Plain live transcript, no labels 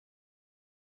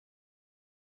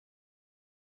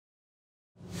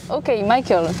Okay,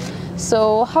 Michael,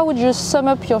 so how would you sum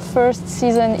up your first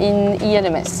season in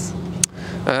ELMS?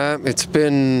 It's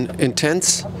been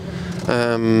intense,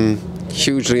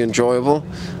 hugely enjoyable.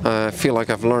 I feel like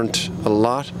I've learned a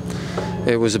lot.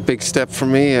 It was a big step for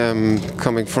me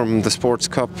coming from the Sports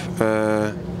Cup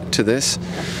to this.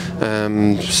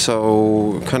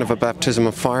 So kind of a baptism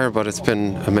of fire, but it's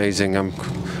been amazing. I'm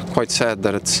quite sad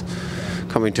that it's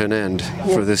coming to an end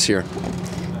for this year.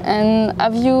 And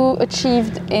have you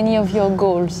achieved any of your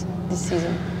goals this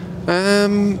season?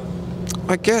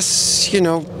 I guess,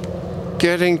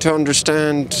 getting to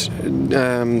understand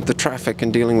the traffic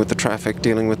and dealing with the traffic,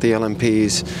 dealing with the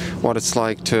LMPs, what it's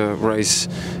like to race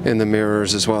in the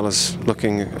mirrors as well as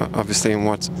looking obviously in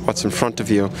what's in front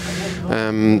of you.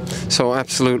 So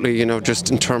absolutely, just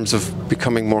in terms of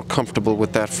becoming more comfortable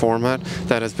with that format,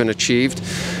 that has been achieved.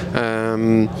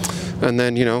 And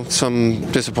then, some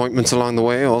disappointments along the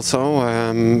way also,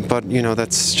 but,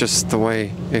 that's just the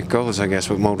way it goes, I guess,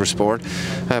 with motorsport.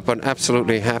 But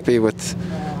absolutely happy with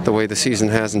the way the season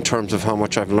has in terms of how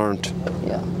much I've learned.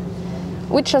 Yeah.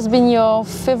 Which has been your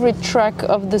favorite track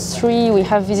of the three we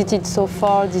have visited so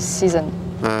far this season?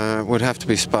 Would have to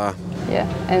be Spa. Yeah,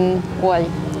 and why?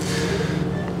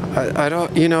 I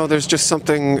don't, there's just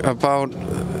something about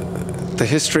the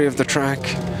history of the track.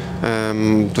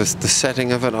 The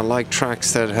setting of it. I like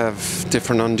tracks that have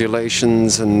different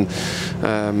undulations and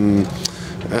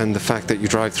the fact that you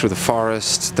drive through the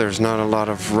forest. There's not a lot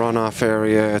of runoff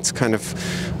area. It's kind of,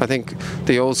 I think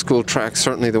the old school tracks,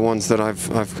 certainly the ones that I've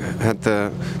had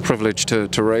the privilege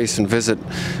to race and visit,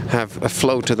 have a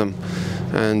flow to them.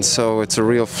 And so it's a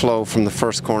real flow from the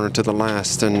first corner to the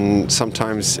last, and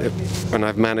sometimes when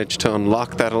I've managed to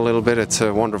unlock that a little bit, it's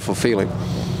a wonderful feeling.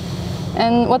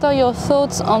 And what are your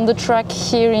thoughts on the track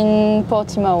here in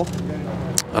Portimao?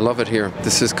 I love it here.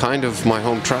 This is kind of my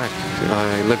home track.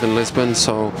 I live in Lisbon,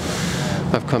 so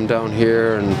I've come down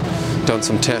here and done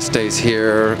some test days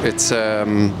here. It's,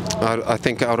 I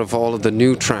think out of all of the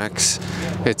new tracks,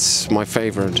 it's my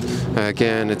favorite.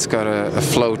 Again, it's got a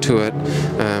flow to it.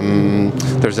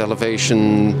 There's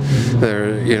elevation.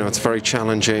 It's very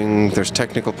challenging. There's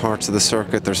technical parts of the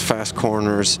circuit. There's fast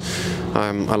corners.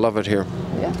 I love it here.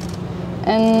 Yeah.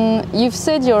 And you've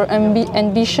said your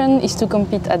ambition is to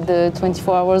compete at the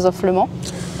 24 Hours of Le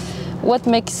Mans. What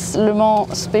makes Le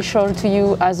Mans special to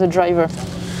you as a driver?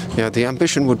 Yeah, the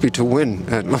ambition would be to win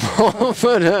at Le Mans,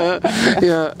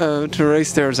 but to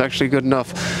race there is actually good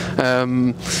enough.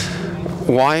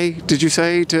 Why did you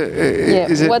say?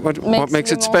 Is it what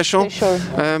makes it special?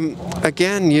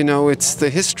 Again, it's the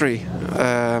history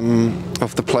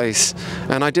of the place,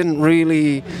 and I didn't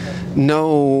really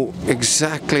know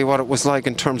exactly what it was like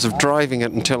in terms of driving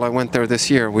it until I went there this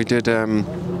year. We did.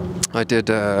 I did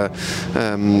a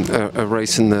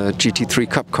race in the GT3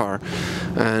 Cup car,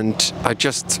 and I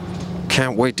just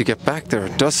can't wait to get back there.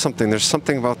 It does something. There's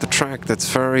something about the track that's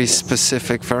very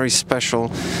specific, very special,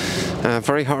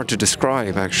 very hard to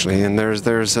describe actually. And there's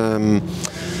an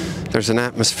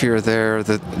atmosphere there.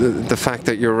 The fact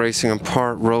that you're racing on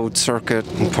part road circuit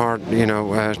and part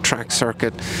track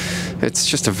circuit, it's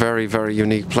just a very, very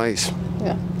unique place.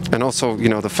 Yeah. And also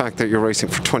the fact that you're racing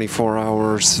for 24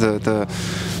 hours,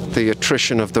 the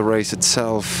attrition of the race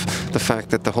itself, the fact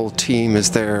that the whole team is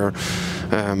there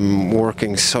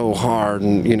working so hard,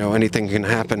 and anything can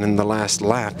happen in the last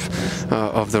lap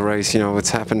of the race.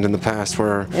 It's happened in the past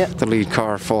where the lead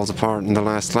car falls apart in the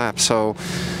last lap. So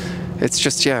it's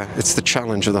just, it's the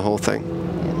challenge of the whole thing.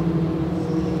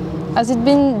 Has it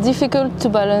been difficult to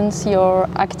balance your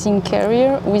acting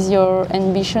career with your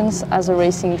ambitions as a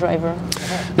racing driver?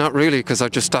 Not really, because I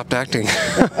just stopped acting.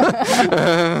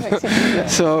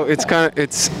 So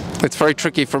it's very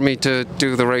tricky for me to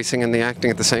do the racing and the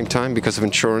acting at the same time because of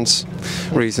insurance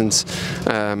reasons.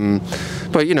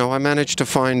 But I managed to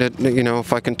find it.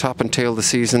 If I can top and tail the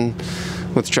season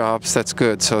with jobs, that's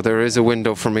good. So there is a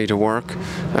window for me to work,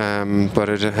 but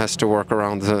it has to work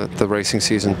around the racing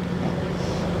season.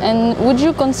 And would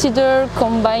you consider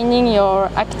combining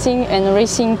your acting and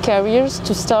racing careers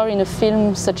to star in a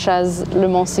film such as Le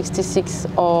Mans 66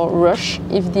 or Rush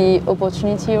if the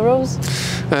opportunity arose?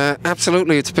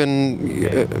 Absolutely. It's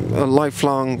been a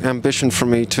lifelong ambition for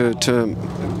me to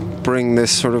bring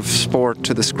this sort of sport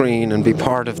to the screen and be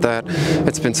part of that.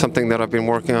 It's been something that I've been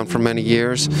working on for many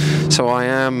years. So I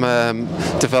am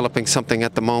developing something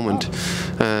at the moment,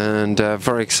 and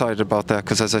very excited about that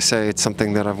because, as I say, it's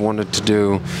something that I've wanted to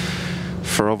do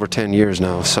for over 10 years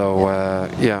now. So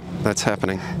yeah, that's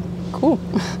happening. Cool.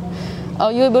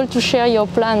 Are you able to share your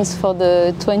plans for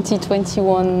the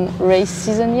 2021 race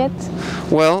season yet?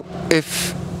 Well,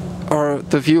 if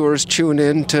the viewers tune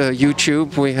in to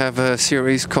YouTube, we have a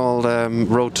series called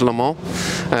Road to Le Mans.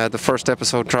 The first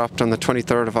episode dropped on the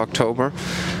 23rd of October,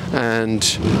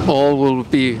 and all will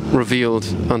be revealed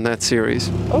on that series.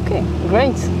 Okay,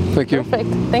 great. Thank you. Perfect.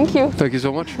 Thank you. Thank you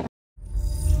so much.